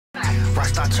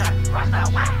Rockstar trap.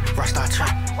 Rockstar trap.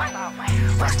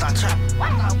 Rockstar trap.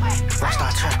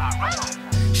 Rockstar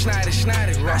trap.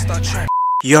 Schneider, Rockstar trap.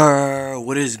 Yo,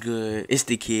 what is good? It's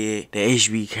the kid, the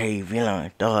HBK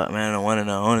villain dog, man, the one and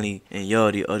the only. And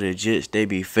yo, the other jits, they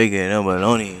be figuring them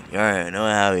baloney. You already know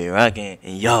how we rockin'.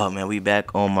 And yo, man, we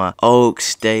back on my Oak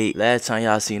State. Last time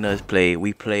y'all seen us play,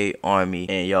 we played Army.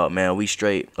 And yo, man, we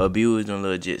straight abused them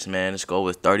little jits, man. The score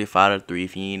was 35-3.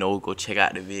 If you ain't know, go check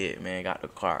out the vid, man. Got the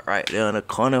card right there in the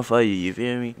corner for you, you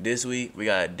feel me? This week, we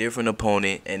got a different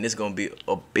opponent, and this gonna be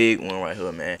a big one right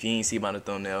here, man. If you ain't see by the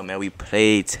thumbnail, man, we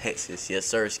played Texas,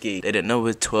 yes sir, ski. They the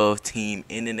number 12 team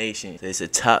in the nation. So it's a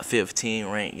top 15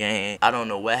 ranked game. I don't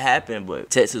know what happened, but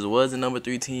Texas was the number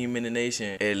 3 team in the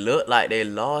nation. It looked like they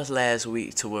lost last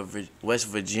week to West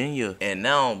Virginia, and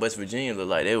now West Virginia look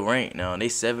like they ranked now. They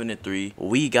 7-3.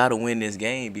 We gotta win this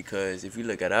game because if you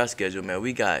look at our schedule, man,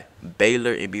 we got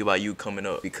Baylor and BYU coming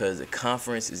up because the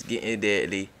conference is getting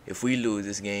deadly. If we lose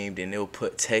this game, then they'll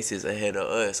put Texas ahead of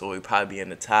us, or we probably be in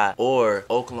the tie. Or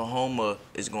Oklahoma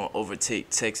is going to overtake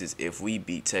Texas if we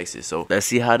beat Texas. So let's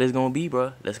see how this going to be,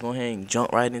 bro. Let's go ahead and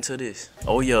jump right into this.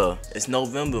 Oh, yeah. It's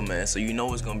November, man. So you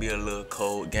know it's going to be a little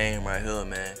cold game right here,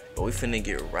 man. But we finna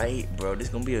get right, bro. This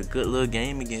going to be a good little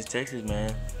game against Texas,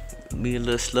 man. Be a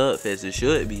little slugfest. It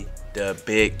should be. The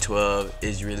Big 12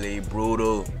 is really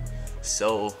brutal.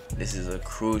 So this is a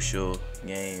crucial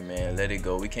game, man. Let it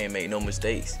go. We can't make no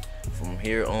mistakes. From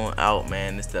here on out,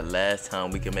 man, it's the last time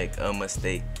we can make a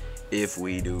mistake if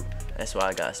we do. That's why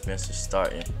I got Spencer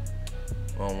starting.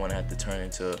 We don't want to have to turn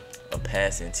into a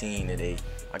passing team today.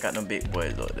 I got them big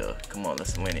boys up there. Come on,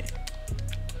 let's win it.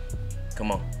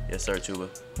 Come on. Yes, sir, Chuba.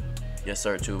 Yes,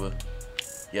 sir, Chuba.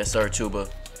 Yes, sir, Chuba.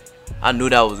 I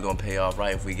knew that was going to pay off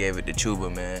right if we gave it to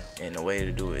Chuba, man. And the way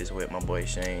to do it is with my boy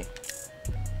Shane.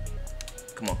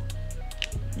 Come on.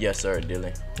 Yes, sir,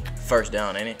 Dylan. First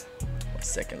down, ain't it? My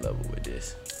second level with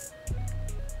this.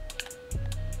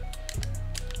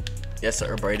 Yes,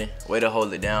 sir, Braden. Way to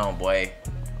hold it down, boy.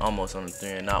 Almost on the 3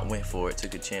 and out. Went for it.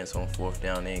 Took a chance on 4th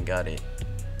down. They ain't got it.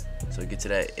 So get to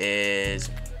that edge.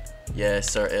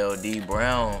 Yes, sir, LD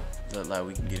Brown. Look like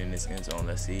we can get in this end zone.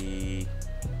 Let's see.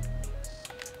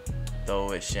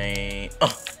 Throw it, Shane.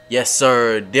 Yes,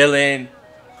 sir, Dylan.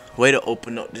 Way to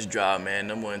open up this drive, man.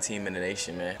 Number 1 team in the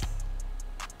nation, man.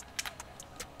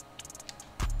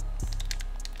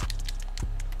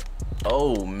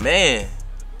 Oh, man.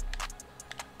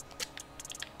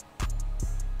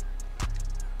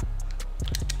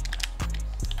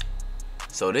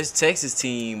 So this Texas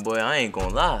team, boy, I ain't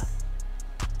gonna lie.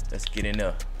 Let's get in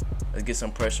there. Let's get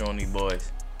some pressure on these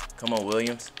boys. Come on,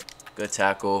 Williams. Good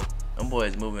tackle. Them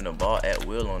boys moving the ball at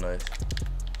will on us.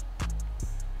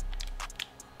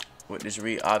 With this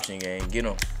read option game. Get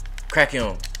him. Crack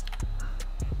him.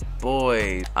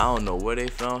 Boy, I don't know where they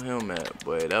found him at.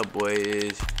 Boy, that boy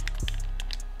is...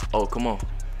 Oh, come on.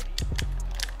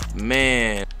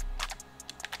 Man.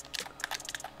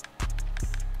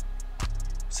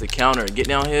 It's a counter. Get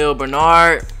downhill,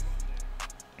 Bernard.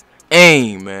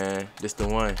 Aim, man. This the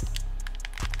one.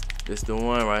 This the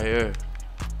one right here.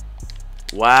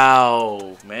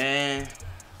 Wow, man.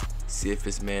 See if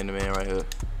it's man-to-man right here.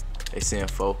 They saying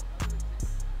 4.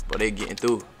 But they getting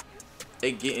through.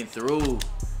 They getting through.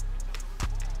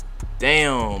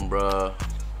 Damn, bruh.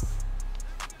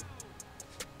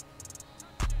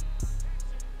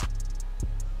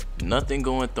 Nothing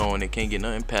going throwing. They can't get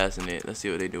nothing passing it. Let's see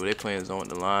what they do. They playing zone with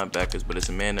the linebackers, but it's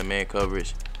a man-to-man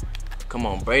coverage. Come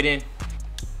on, Braden.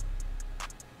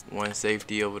 One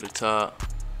safety over the top.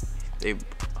 They...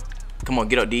 Come on,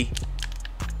 get up, D.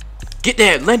 Get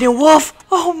that, Landon Wolf.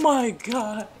 Oh, my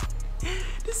God.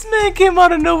 This man came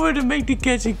out of nowhere to make the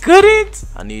catch and couldn't.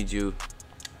 I need you,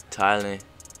 Thailand.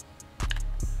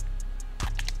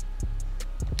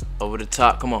 Over the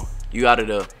top. Come on. You out of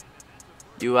there.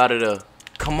 You out of there.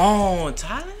 Come on,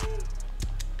 Thailand.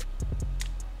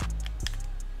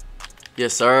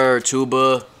 Yes, sir,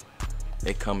 Chuba.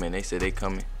 They coming. They said they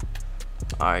coming.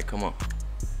 All right, come on.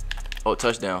 Oh,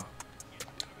 touchdown.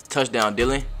 Touchdown,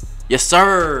 Dylan. Yes,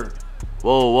 sir.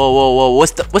 Whoa, whoa, whoa, whoa.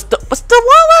 What's the what's going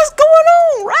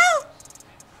on, Ralph?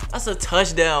 That's a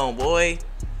touchdown, boy.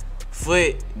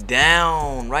 Foot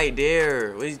down right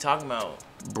there. What are you talking about?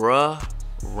 Bruh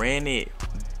ran it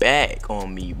back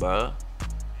on me, bruh.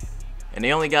 And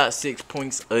they only got 6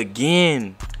 points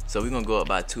again. So we're gonna go up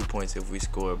by 2 points if we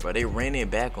score, bro. They ran it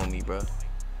back on me, bro.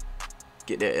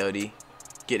 Get that LD.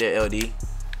 Get that LD.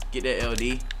 Get that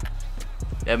LD.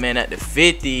 That man at the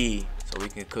 50. So we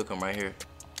can cook him right here.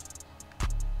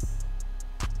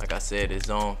 Like I said, it's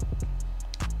on.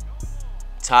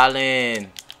 Thailand.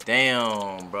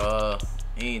 Damn, bro.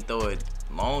 He ain't throw it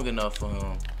long enough for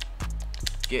him.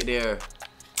 Get there.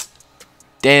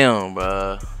 Damn,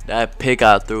 bro. That pick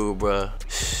I threw, bro,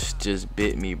 just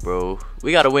bit me, bro.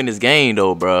 We gotta win this game,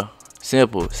 though, bro.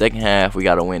 Simple. Second half, we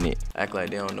gotta win it. Act like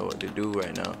they don't know what to do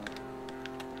right now.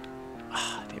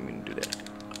 I didn't mean to do that.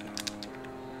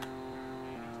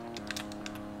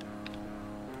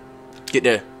 Get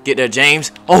there. Get there,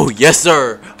 James. Oh, yes,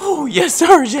 sir. Oh, yes,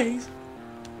 sir, James.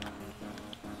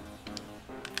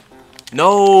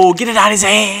 No, get it out of his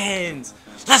hands.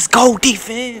 Let's go,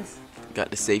 defense.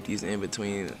 Got the safeties in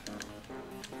between.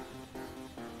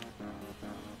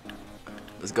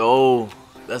 Let's go.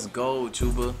 Let's go,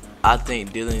 Chuba. I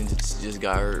think Dylan just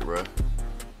got hurt, bro.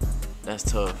 That's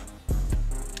tough.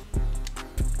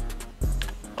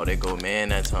 Oh, they go man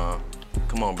that time.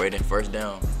 Come on, Brayden. First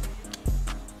down.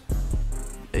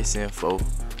 They send 4.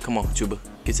 Come on, Chuba.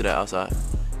 Get to that outside.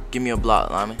 Give me a block,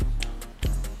 lineman.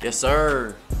 Yes,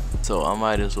 sir. So I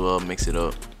might as well mix it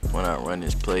up when I run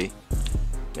this play.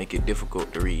 Make it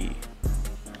difficult to read.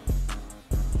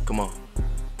 Come on.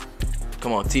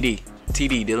 Come on, TD.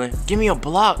 TD, Dylan. Give me a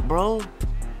block, bro.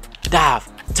 Dive.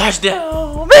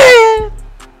 Touchdown, man.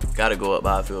 Gotta go up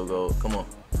by a field goal. Come on.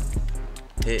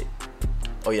 Hit.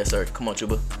 Oh, yes, sir. Come on,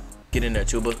 Chuba. Get in there,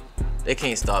 Chuba. They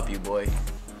can't stop you, boy.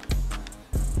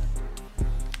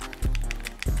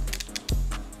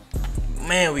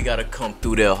 Man, we gotta come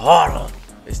through there harder.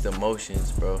 It's the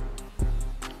motions, bro.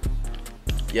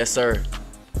 Yes, sir.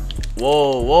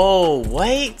 Whoa, whoa,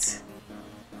 wait.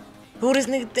 Who this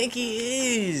nigga think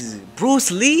he is?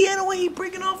 Bruce Lee? And the way he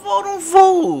breaking off all them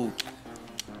food.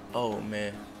 Oh,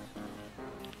 man.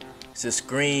 It's a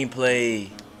screenplay.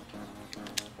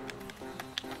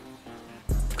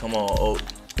 Come on, Oat.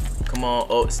 Come on,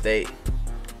 Oat State.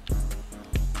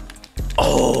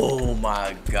 Oh,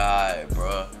 my God,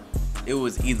 bro. It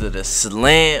was either the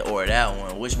slant or that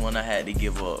one. Which one I had to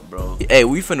give up, bro? Hey,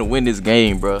 we finna win this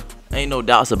game, bro. Ain't no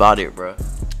doubts about it, bro.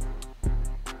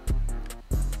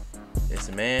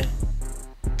 Yes, man.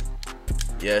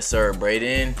 Yes, sir,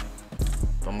 Brayden.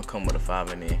 I'm gonna come with a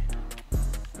 5 in there.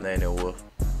 Landon Wolf.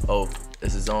 Oh,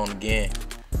 this is on again.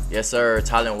 Yes, sir.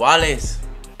 Tylen Wallace.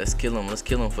 Let's kill him. Let's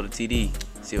kill him for the TD.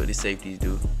 See what these safeties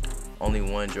do. Only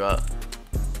one drop.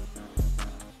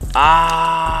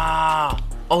 Ah!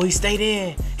 Oh, he stayed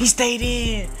in. He stayed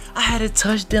in. I had a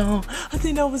touchdown. I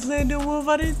think that was Landon Wolf.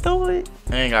 I didn't throw it.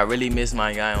 Dang, I really missed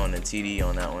my guy on the TD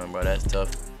on that one, bro. That's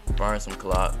tough. Burn some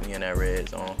clock. Me in that red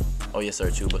zone. Oh, yes, sir,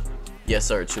 Chuba. Yes,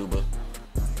 sir, Chuba.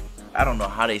 I don't know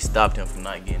how they stopped him from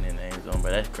not getting in the end zone,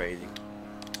 bro. That's crazy.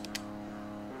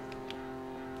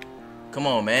 Come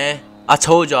on, man. I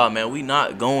told y'all, man. We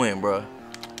not going, bro.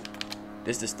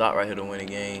 This the stop right here to win the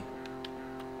game.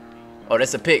 Oh,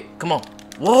 that's a pick. Come on.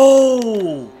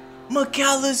 Whoa!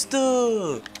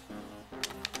 McAllister!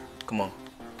 Come on.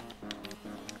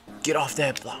 Get off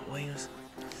that block, Williams.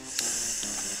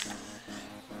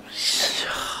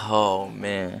 Oh,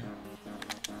 man.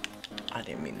 I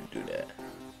didn't mean to do that.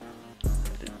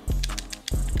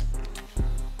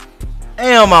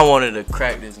 Damn, I wanted to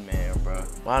crack this man, bro.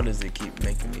 Why does it keep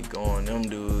making me go on them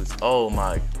dudes? Oh,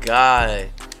 my God.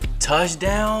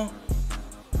 Touchdown?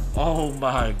 Oh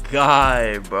my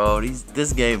God, bro.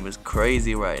 This game is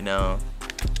crazy right now.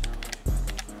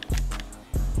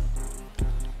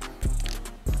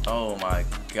 Oh my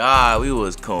God, we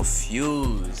was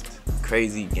confused.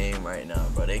 Crazy game right now,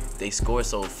 bro. They score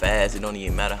so fast, it don't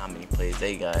even matter how many plays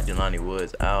they got. Jelani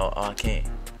Woods out. Oh, I can't.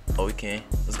 Oh, we can.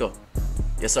 Let's go.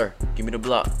 Yes, sir. Give me the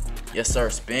block. Yes, sir,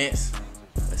 Spence.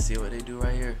 Let's see what they do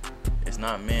right here. It's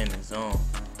not man, it's zone.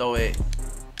 Throw it.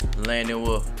 Landon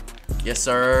Wolf. Yes,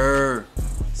 sir.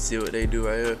 See what they do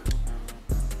right here.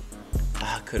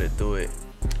 I could have threw it.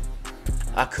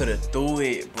 I could have threw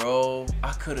it, bro.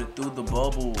 I could have threw the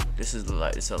bubble. This is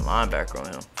like, it's a linebacker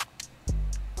on him.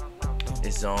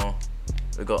 It's zone.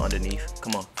 We go underneath.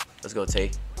 Come on. Let's go,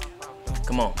 Tay.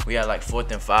 Come on. We got like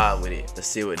 4th and 5 with it. Let's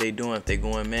see what they doing. If they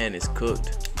going man, it's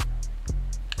cooked.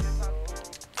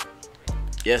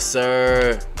 Yes,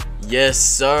 sir. Yes,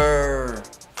 sir.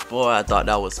 Boy, I thought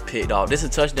that was picked off. This is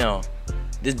a touchdown.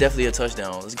 This is definitely a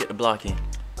touchdown. Let's get the blocking.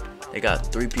 They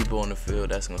got 3 people on the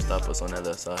field. That's going to stop us on that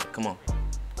other side. Come on.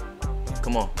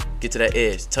 Come on. Get to that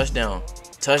edge. Touchdown.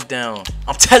 Touchdown.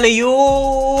 I'm telling you.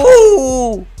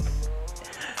 Woo!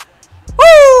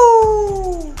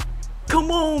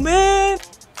 Come on, man.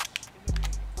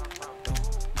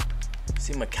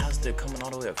 See McAllister coming all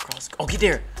the way across. Oh, get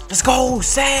there. Let's go.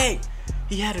 Sag.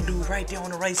 He had a dude right there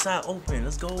on the right side open.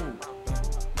 Let's go.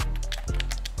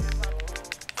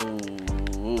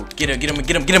 Ooh, get him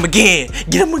again. Get him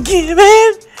again,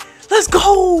 man. Let's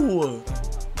go.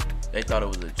 They thought it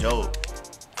was a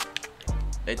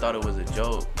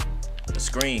joke. A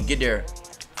screen, get there.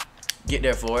 Get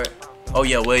there for it. Oh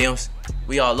yeah, Williams.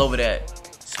 We all over that.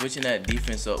 Switching that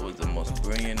defense up was the most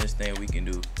brilliantest thing we can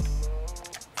do.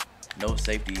 No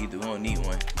safety either. We don't need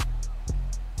one.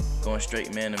 Going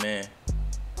straight man to man.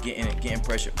 Getting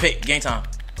pressure. Pick. Game time.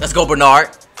 Let's go, Bernard.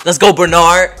 Let's go,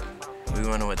 Bernard. We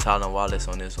running with Tyler Wallace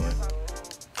on this one.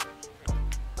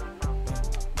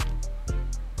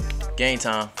 Game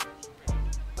time.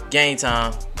 Game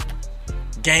time.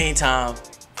 Game time.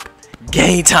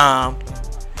 Game time.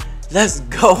 Let's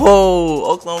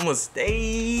go. Oklahoma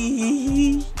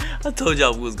State. I told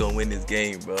y'all we was going to win this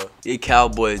game, bro. The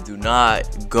Cowboys do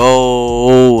not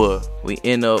go. We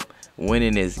end up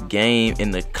winning this game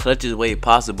in the clutchest way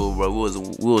possible, bro. We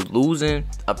was losing,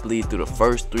 I believe, through the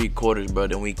first 3 quarters, bro.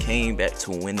 Then we came back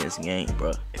to win this game,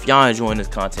 bro. If y'all enjoying this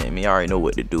content, man, y'all already know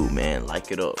what to do, man.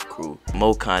 Like it up, crew.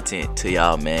 More content to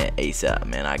y'all, man, ASAP,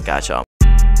 man. I got y'all.